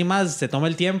 que alguien más se tome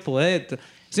el tiempo,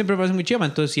 siempre me parece muy chido,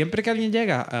 entonces siempre que alguien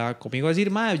llega conmigo a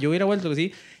decir, yo hubiera vuelto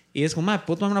así, y es como,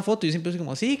 ¿puedo tomar una foto? Y yo siempre soy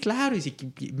como, sí, claro. Y si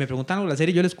me preguntan algo de la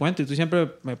serie, yo les cuento. Y tú siempre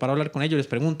me paro a hablar con ellos, les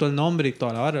pregunto el nombre y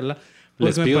toda la vara, ¿verdad?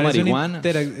 Les Porque me pido parece marihuana. de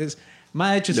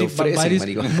hecho, Le sí, ofrecen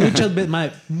marihuana. muchas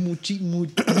veces,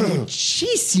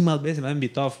 muchísimas veces me han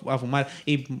invitado a fumar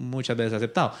y muchas veces he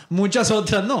aceptado. Muchas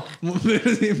otras no.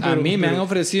 Sí, A mí me han pero-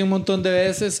 ofrecido un montón de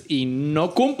veces y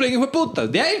no cumplen, hijo de putas.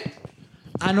 De ahí.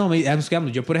 no, digamos,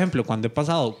 yo por ejemplo, cuando he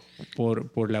pasado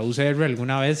por la UCR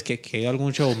alguna vez que he ido a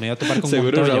algún show, me he ido a topar con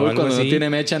Seguro Montoya o Raúl algo cuando no así. tiene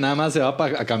mecha nada más se va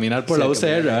a caminar por la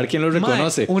UCR a ver quién lo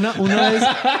reconoce. Mae, una vez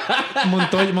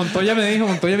Montoya me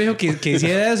dijo que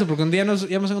hiciera eso porque un día nos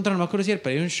íbamos a encontrar, no me acuerdo si era,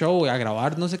 pero hay un show a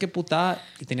grabar no sé qué putada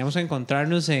y teníamos que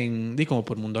encontrarnos como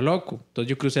por Mundo Loco. Entonces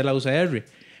yo crucé la UCR.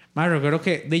 Recuerdo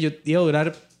que yo iba a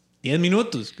durar 10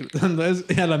 minutos. Entonces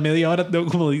a la media hora tengo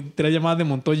como 3 llamadas de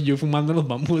Montoya y yo fumando los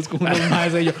bambús con unos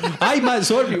más y yo, ay,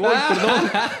 sorry,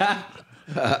 perdón.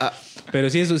 Pero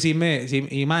sí, eso sí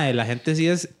y la gente sí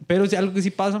es, pero sí, algo que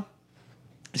sí pasa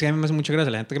es que a mí me hace mucha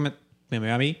gracia. La gente que me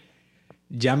ve a mí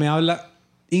ya me habla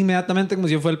inmediatamente como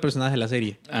si yo fuera el personaje de la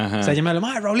serie. Ajá. O sea, ya me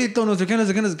habla, Raulito, no sé qué.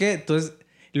 Entonces,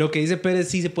 lo que dice Pérez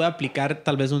sí se puede aplicar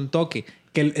tal vez un toque.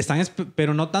 Que están,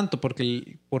 pero no tanto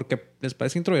porque les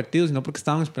parece introvertido, sino porque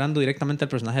estaban esperando directamente al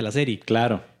personaje de la serie.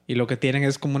 Claro. Y lo que tienen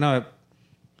es como una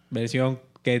versión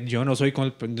que yo no soy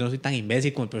tan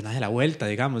imbécil como el personaje de la vuelta,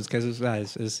 digamos. Que eso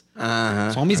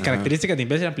Ajá, son mis ajá. características de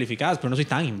imbécil amplificadas, pero no soy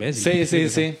tan imbécil.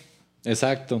 Sí.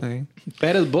 Exacto. Sí.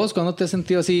 Pero vos, ¿cuándo te has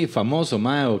sentido así famoso,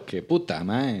 mae? O que puta,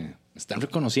 mae, me están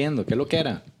reconociendo. ¿Qué es lo que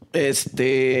era?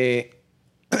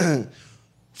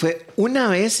 Fue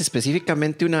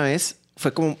específicamente una vez,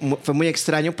 fue muy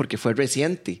extraño porque fue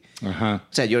reciente. Ajá.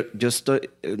 O sea, yo estoy,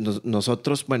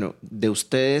 nosotros, bueno, de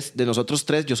nosotros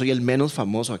tres, yo soy el menos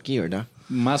famoso aquí, ¿verdad?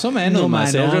 Más o menos, No,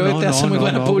 mae. mae, CRB te hace muy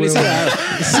buena publicidad.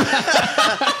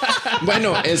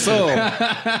 Bueno, eso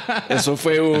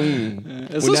fue un...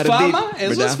 Eso un es ardid, fama, eso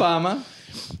 ¿verdad? es fama.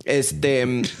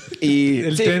 Y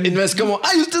El sí, tren. y no es como,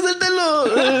 ay, usted es el de los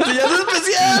señales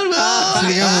especial, Sí,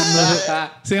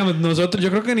 ¿no? digamos, nosotros, yo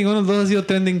creo que ninguno de los dos ha sido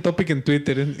trending topic en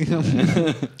Twitter. Digamos.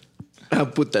 Ah,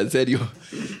 puta, en serio.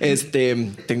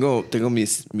 Tengo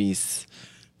mis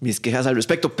mis quejas al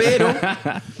respecto. Pero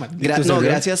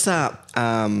gracias a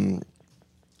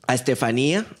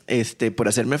Estefanía por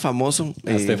hacerme famoso.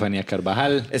 A Estefanía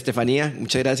Carvajal. Estefanía,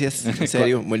 muchas gracias. En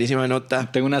serio, buenísima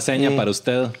nota. Tengo una seña para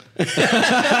usted.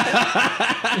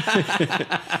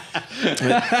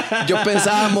 Yo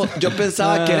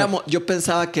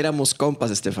pensaba que éramos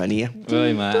compas, Estefanía.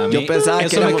 Ay, yo pensaba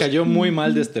eso me cayó muy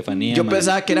mal de Estefanía. Yo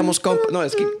pensaba que éramos compas. No,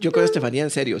 es que yo con Estefanía, en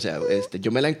serio, o sea,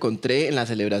 yo me la encontré en la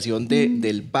celebración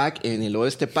del PAC en el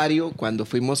Oeste Pario cuando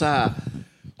estuvimos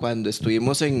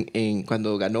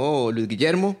cuando ganó Luis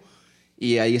Guillermo.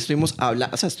 Y ahí estuvimos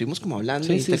hablando, o sea, estuvimos como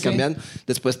hablando, intercambiando. Sí.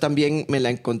 Después también me la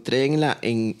encontré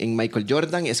en Michael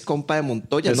Jordan, es compa de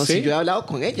Montoya. No sé, si yo he hablado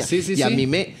con ella. Sí, sí, y a mí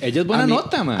ella es buena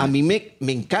nota, man. A mí me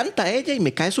encanta ella y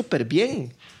me cae súper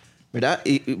bien, ¿verdad?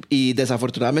 Y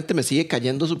desafortunadamente me sigue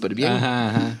cayendo súper bien.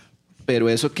 Ajá. Pero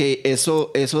eso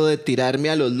de tirarme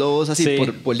a los lobos así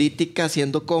por política,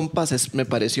 siendo compas, me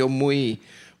pareció muy,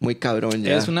 muy cabrón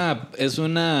ya. Es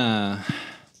una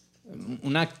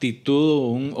actitud o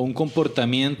un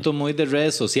comportamiento muy de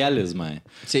redes sociales, mae.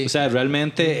 Sí. O sea,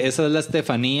 realmente esa es la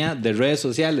Estefanía de redes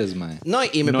sociales, mae. No,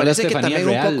 y me parece que también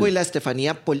real. Un poco y la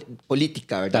Estefanía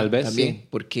política, ¿verdad? Tal vez también, sí.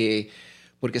 Porque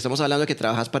estamos hablando de que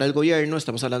trabajas para el gobierno,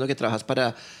 estamos hablando de que trabajas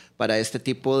para este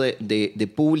tipo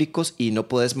de públicos y no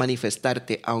puedes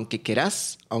manifestarte, aunque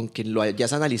quieras, aunque lo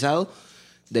hayas analizado,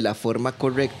 de la forma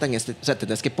correcta. O sea,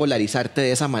 tendrás que polarizarte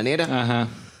de esa manera. Ajá.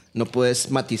 No puedes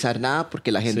matizar nada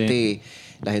porque la gente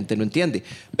no entiende.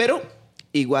 Pero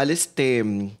igual y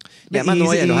además no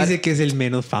voy a enojar. Dice que es el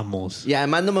menos famoso. Y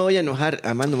además no me voy a enojar.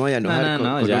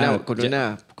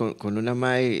 Con una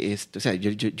mae. O sea,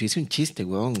 yo hice un chiste,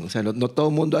 weón. O sea, no todo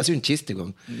el mundo hace un chiste,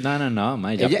 weón. No,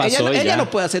 mae, ya pasó. Ella no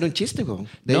puede hacer un chiste, weón.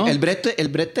 ¿No? El brete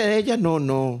de ella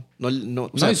no.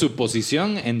 O sea, y su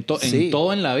posición en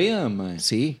todo en la vida, mae.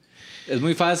 Sí. Es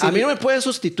muy fácil. A mí no me pueden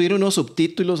sustituir unos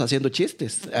subtítulos haciendo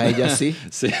chistes. A ella sí.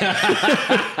 Sí.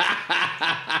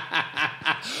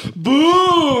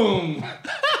 ¡Boom!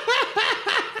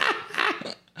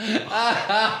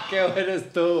 ¡Qué bueno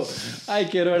estuvo! Ay,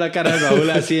 quiero ver la cara de Raúl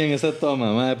así en esa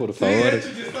toma, madre, por favor.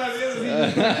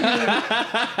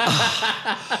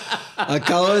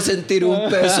 Acabo de sentir un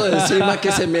peso encima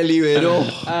que se me liberó.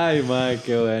 Ay, madre,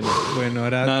 qué bueno. Bueno,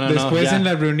 ahora después en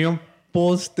la reunión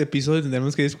post episodio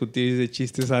tendremos que discutir si ese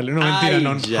chiste sale. No, mentira,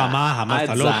 no. Jamás,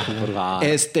 está loco. Por favor.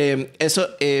 Eso,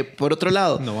 por otro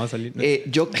lado. No va a salir. No.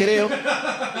 Yo creo.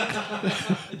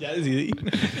 Ya decidí.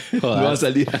 No va a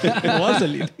salir. No va a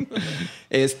salir.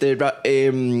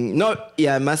 No, y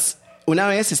además, una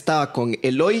vez estaba con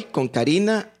Eloy, con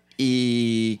Karina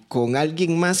y con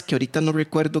alguien más que ahorita no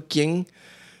recuerdo quién,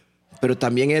 pero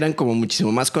también eran como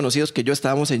muchísimo más conocidos que yo.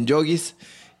 Estábamos en Yogis.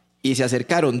 Y se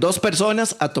acercaron 2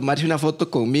 personas a tomarse una foto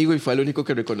conmigo y fue el único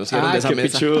que reconocieron de esa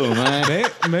mesa. Pichudo, man.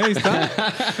 Ahí está.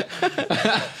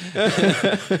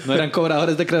 No eran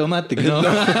cobradores de Credomatic, ¿no?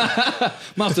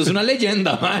 Ma, usted es una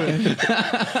leyenda, man.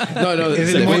 No.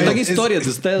 Se cuentan historias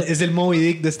de usted. Es el Moby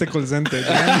Dick de este call center.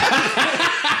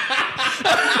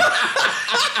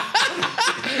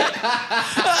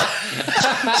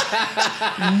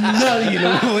 Nadie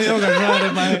lo podía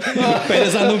agarrar, madre.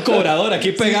 Pensando un cobrador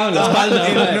aquí pegado en la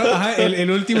espalda. El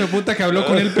último puta que habló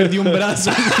con él perdió un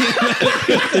brazo.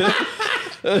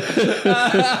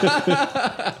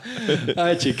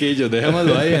 Ay, chiquillos,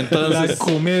 dejémoslo ahí entonces. La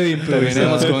comedia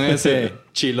improvisada. Terminemos con ese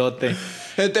chilote.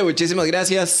 Gente, muchísimas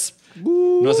gracias.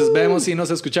 Nos vemos y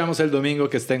nos escuchamos el domingo.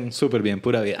 Que estén súper bien.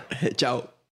 Pura vida. Chao.